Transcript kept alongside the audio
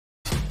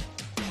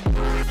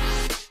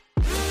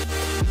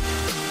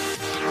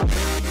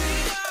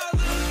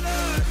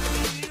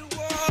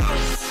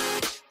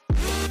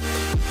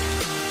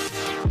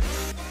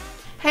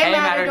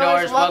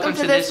Matadors, welcome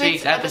to this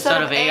week's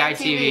episode of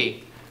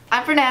AITV.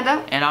 I'm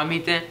Fernanda. And I'm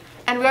Ethan.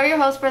 And we are your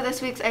hosts for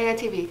this week's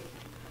AITV.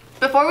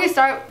 Before we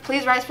start,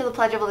 please rise for the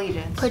Pledge of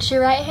Allegiance. Put your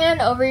right hand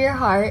over your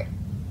heart.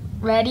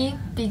 Ready,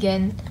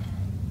 begin.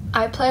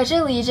 I pledge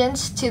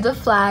allegiance to the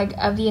flag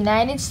of the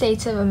United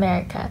States of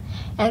America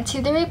and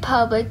to the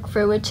republic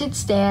for which it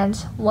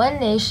stands, one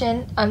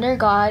nation, under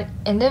God,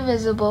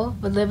 indivisible,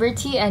 with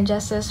liberty and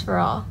justice for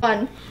all.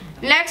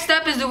 Next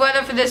up is the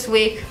weather for this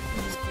week.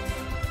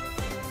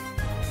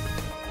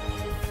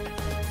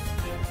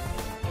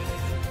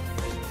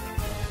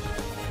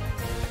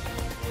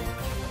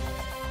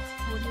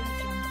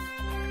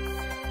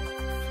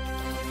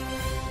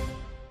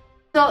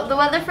 So the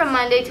weather from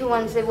Monday to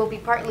Wednesday will be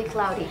partly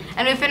cloudy.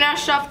 And we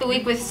finish off the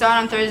week with sun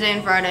on Thursday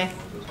and Friday.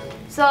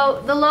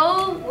 So the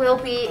low will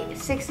be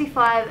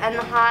 65 and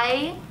the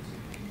high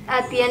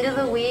at the end of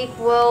the week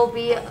will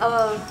be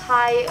a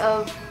high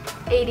of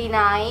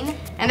 89.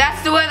 And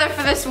that's the weather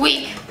for this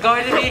week.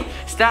 Going to be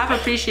Staff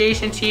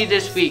Appreciation Tea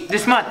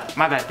this month.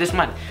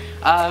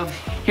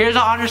 Here's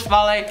an honor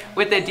spotlight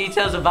with the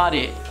details about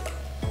it.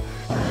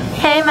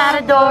 Hey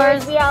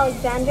Matadors! We are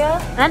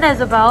Alexandra and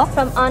Isabel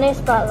from Honor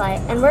Spotlight,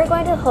 and we're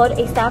going to hold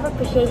a Staff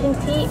Appreciation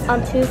Tea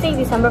on Tuesday,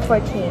 December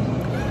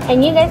 14th.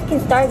 And you guys can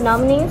start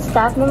nominating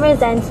staff members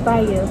that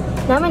inspire you.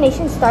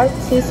 Nominations start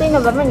Tuesday,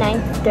 November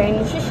 9th during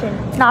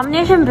nutrition.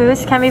 Nomination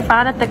booths can be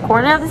found at the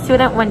corner of the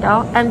student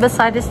window and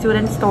beside the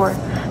student store.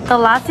 The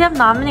last day of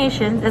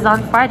nominations is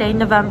on Friday,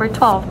 November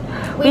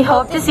 12th. We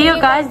hope to see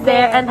you guys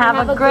there and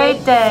have a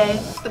great day.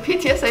 The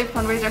PTSA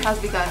fundraiser has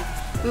begun.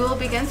 We will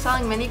begin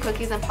selling mini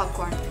cookies and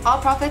popcorn. All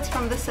profits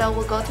from the sale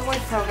will go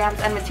towards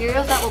programs and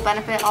materials that will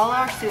benefit all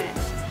our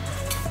students.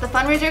 The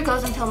fundraiser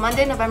goes until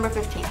Monday, November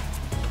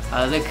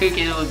 15th. The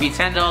cookies will be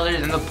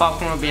 $10 and the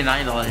popcorn will be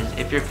 $9.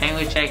 If you're paying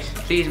with checks,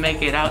 please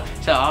make it out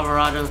to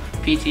Alvarado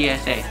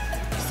PTSA.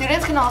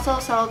 Students can also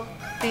sell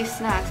these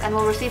snacks and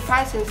will receive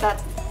prizes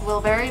that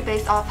will vary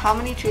based off how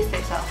many trees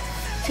they sell.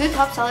 2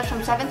 top sellers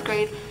from 7th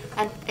grade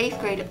and 8th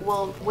grade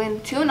will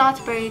win 2 Knott's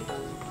Berry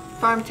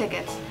Farm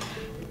tickets.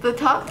 The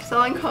top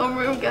selling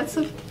homeroom gets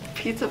a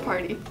pizza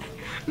party.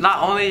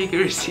 Not only you can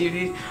receive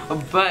these,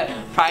 but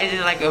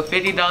prizes like a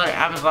 $50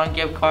 Amazon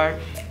gift card.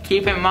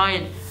 Keep in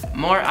mind,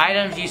 more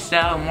items you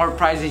sell, more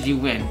prizes you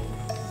win.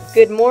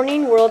 Good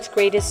morning, world's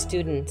greatest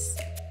students.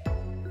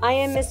 I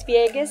am Miss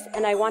Viegas,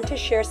 and I want to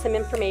share some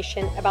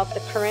information about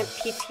the current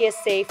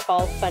PTSA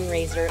Fall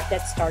fundraiser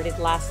that started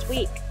last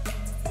week.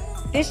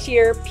 This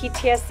year,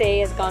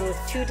 PTSA has gone with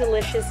 2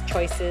 delicious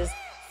choices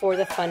for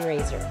the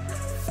fundraiser: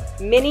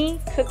 mini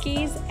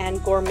cookies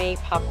and gourmet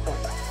popcorn.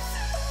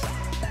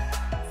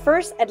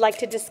 First, I'd like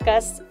to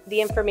discuss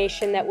the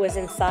information that was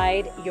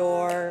inside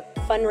your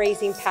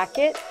fundraising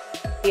packet,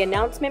 the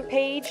announcement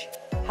page,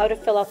 how to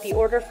fill out the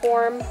order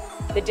form,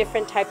 the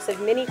different types of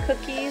mini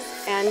cookies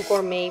and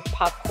gourmet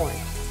popcorn.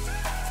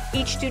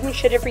 Each student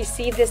should have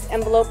received this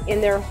envelope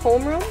in their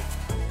homeroom.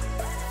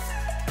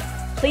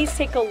 Please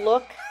take a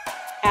look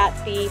at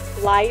the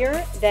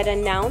flyer that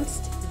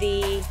announced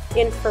the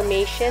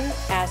information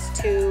as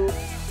to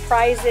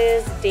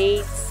prizes,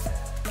 dates,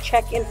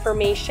 check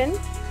information.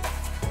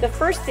 The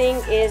first thing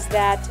is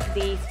that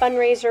the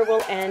fundraiser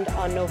will end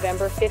on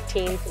November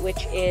 15th,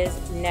 which is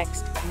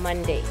next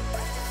Monday.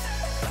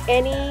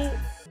 Any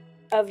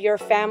of your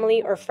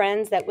family or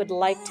friends that would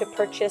like to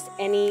purchase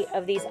any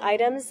of these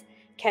items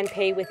can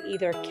pay with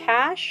either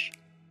cash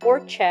or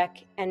check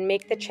and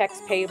make the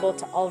checks payable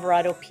to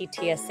Alvarado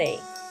PTSA.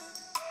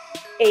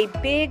 A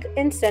big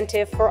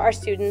incentive for our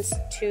students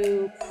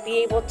to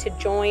be able to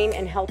join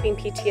and helping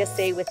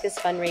PTSA with this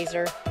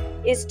fundraiser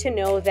is to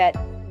know that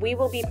we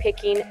will be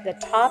picking the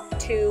top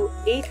 2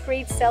 8th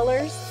grade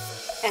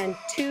sellers and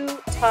 2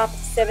 top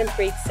 7th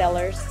grade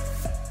sellers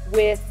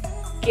with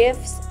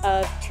gifts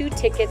of 2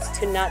 tickets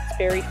to Knott's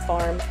Berry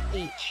Farm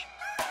each.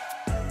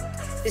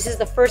 This is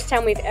the first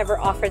time we've ever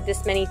offered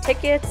this many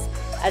tickets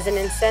as an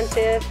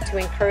incentive to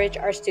encourage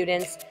our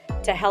students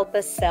to help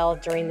us sell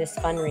during this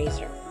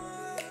fundraiser.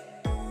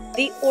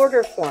 The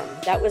order form,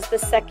 that was the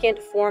second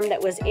form that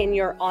was in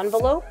your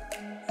envelope,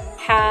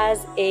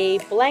 has a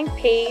blank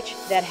page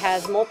that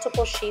has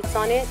multiple sheets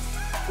on it.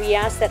 We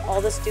ask that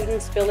all the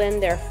students fill in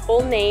their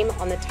full name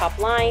on the top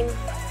line,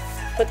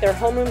 put their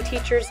homeroom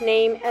teacher's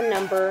name and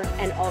number,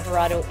 and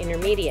Alvarado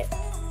Intermediate.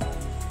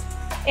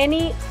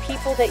 Any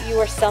people that you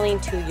are selling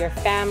to, your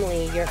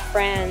family, your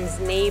friends,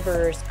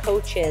 neighbors,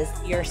 coaches,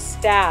 your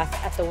staff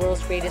at the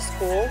world's greatest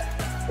school,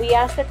 we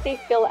ask that they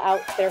fill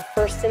out their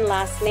first and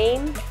last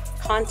name,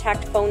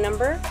 contact phone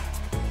number,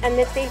 and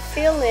that they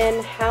fill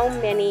in how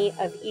many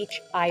of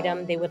each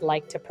item they would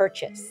like to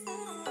purchase.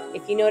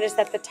 If you notice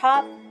at the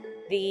top,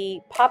 the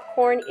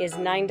popcorn is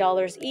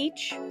 $9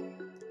 each.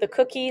 The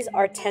cookies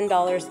are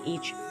 $10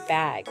 each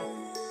bag.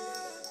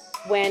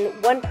 When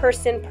one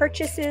person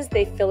purchases,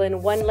 they fill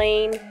in one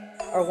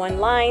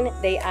line,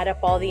 they add up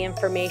all the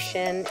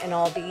information and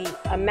all the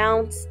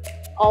amounts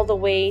all the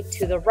way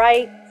to the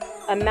right.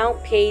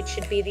 Amount paid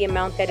should be the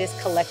amount that is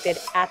collected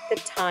at the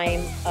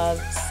time of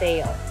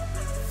sale.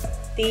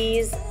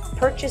 These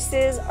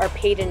purchases are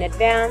paid in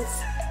advance.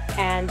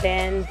 and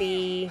then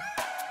the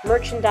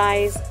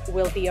merchandise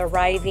will be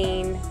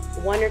arriving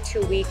 1 or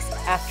 2 weeks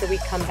after we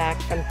come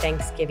back from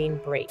Thanksgiving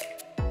break.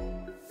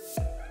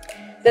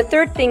 The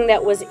third thing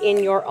that was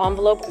in your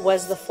envelope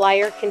was the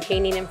flyer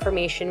containing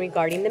information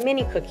regarding the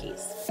mini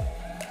cookies.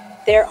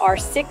 There are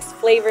 6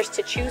 flavors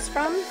to choose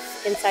from.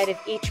 Inside of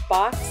each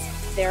box,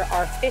 there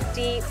are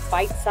 50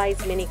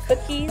 bite-sized mini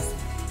cookies.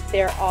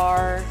 There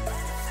are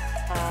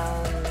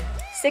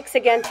 6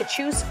 again to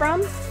choose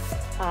from.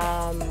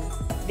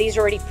 These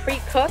are already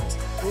pre-cooked,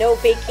 no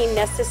baking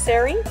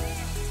necessary.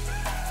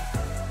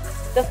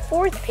 The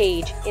fourth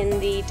page in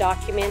the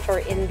document or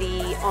in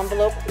the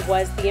envelope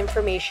was the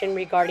information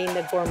regarding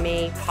the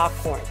gourmet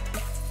popcorn.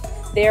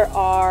 There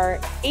are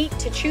 8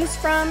 to choose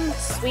from: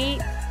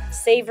 sweet,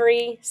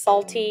 savory,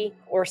 salty,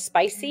 or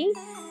spicy.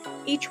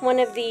 Each one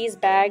of these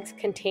bags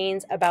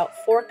contains about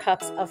 4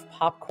 cups of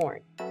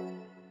popcorn.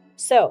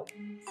 So,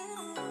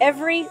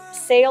 every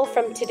sale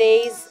from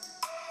today's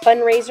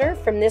fundraiser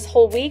from this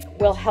whole week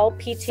will help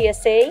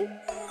PTSA.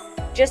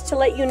 Just to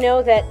let you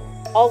know that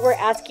all we're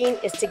asking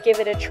is to give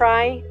it a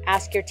try.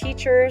 Ask your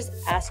teachers,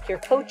 ask your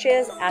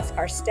coaches, ask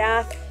our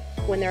staff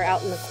when they're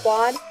out in the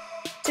quad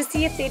to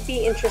see if they'd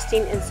be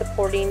interested in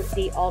supporting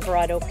the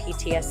Alvarado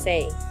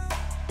PTSA.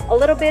 A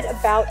little bit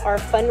about our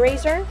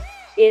fundraiser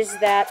is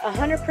that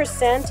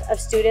 100% of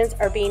students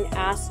are being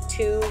asked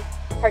to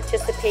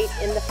participate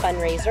in the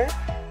fundraiser.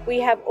 We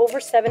have over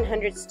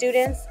 700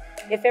 students.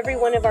 If every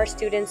one of our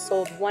students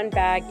sold 1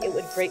 bag, it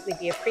would greatly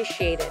be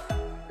appreciated.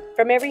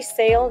 From every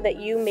sale that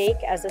you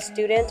make as a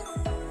student,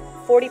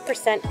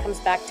 40% comes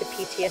back to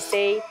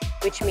PTSA,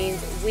 which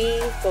means we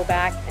go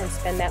back and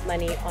spend that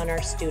money on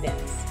our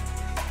students.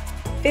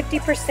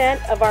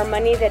 50% of our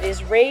money that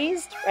is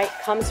raised,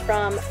 comes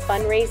from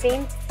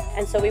fundraising,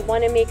 and so we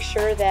want to make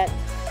sure that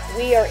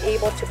we are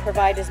able to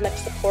provide as much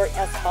support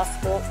as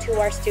possible to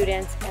our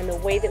students, and the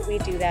way that we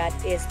do that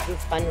is through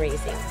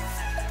fundraising.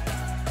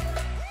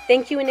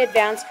 Thank you in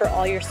advance for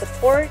all your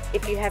support.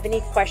 If you have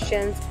any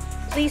questions,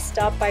 please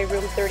stop by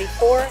room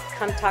 34.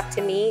 Come talk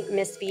to me,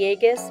 Miss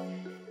Villegas.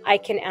 I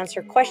can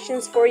answer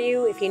questions for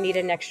you. If you need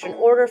an extra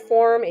order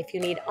form, if you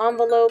need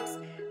envelopes,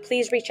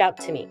 please reach out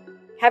to me.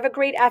 Have a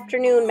great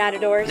afternoon,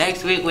 Matadors.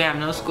 Next week we have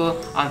no school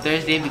on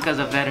Thursday because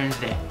of Veterans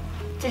Day.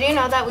 Did you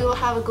know that we will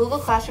have a Google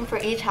Classroom for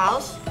each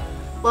house?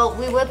 Well,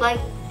 we would like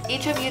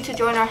each of you to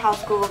join our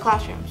house Google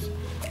Classrooms,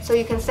 so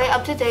you can stay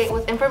up to date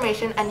with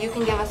information and you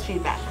can give us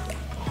feedback.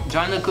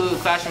 Join the Google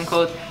Classroom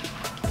code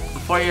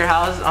for your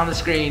house on the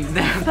screen.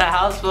 The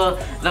house will,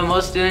 the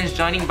most students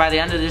joining by the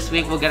end of this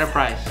week will get a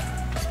prize.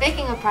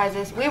 Speaking of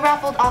prizes, we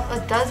raffled off a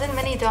dozen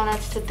mini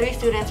donuts to 3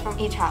 students from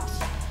each house.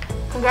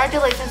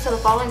 Congratulations to the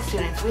following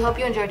students. We hope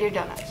you enjoyed your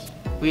donuts.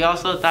 We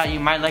also thought you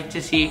might like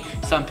to see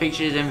some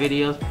pictures and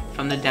videos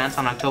from the dance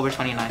on October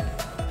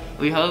 29th.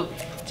 We hope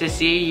to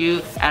see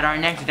you at our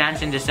next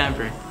dance in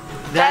December.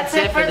 That's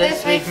it for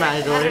this week,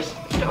 Matadors.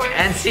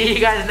 And see you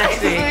guys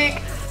next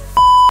week.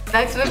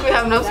 Next week we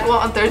have no school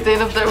on Thursday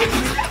and Thursday.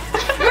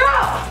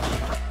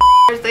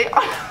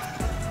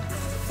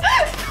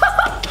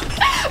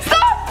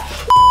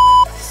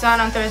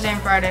 Sun on Thursday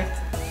and Friday.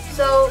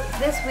 So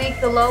this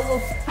week the low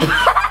will